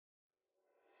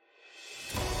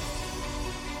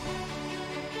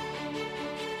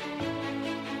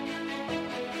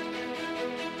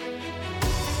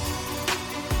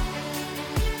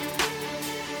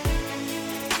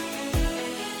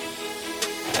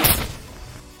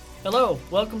Hello,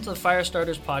 welcome to the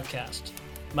Firestarters podcast.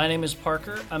 My name is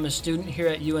Parker. I'm a student here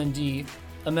at UND,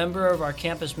 a member of our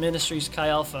campus ministries Chi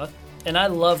Alpha, and I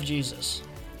love Jesus.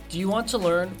 Do you want to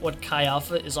learn what Chi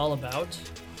Alpha is all about?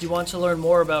 Do you want to learn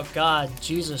more about God,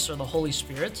 Jesus, or the Holy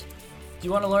Spirit? Do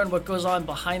you want to learn what goes on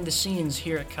behind the scenes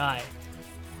here at Chi?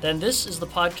 Then this is the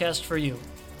podcast for you.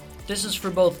 This is for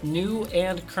both new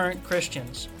and current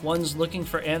Christians, ones looking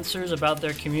for answers about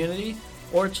their community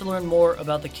or to learn more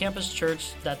about the campus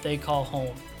church that they call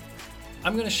home.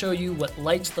 I'm going to show you what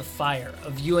lights the fire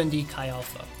of UND Chi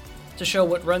Alpha, to show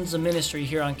what runs the ministry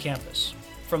here on campus,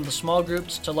 from the small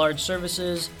groups to large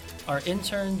services, our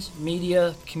interns,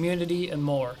 media, community, and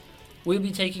more. We'll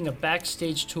be taking a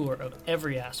backstage tour of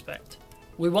every aspect.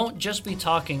 We won't just be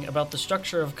talking about the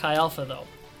structure of Chi Alpha though.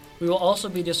 We will also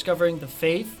be discovering the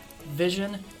faith,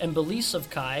 vision, and beliefs of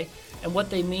Chi and what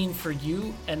they mean for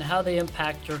you and how they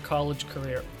impact your college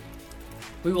career.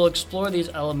 We will explore these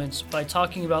elements by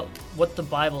talking about what the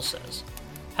Bible says,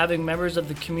 having members of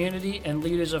the community and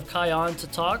leaders of Chi on to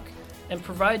talk, and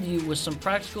provide you with some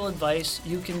practical advice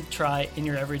you can try in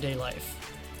your everyday life.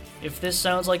 If this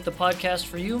sounds like the podcast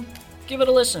for you, give it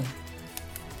a listen.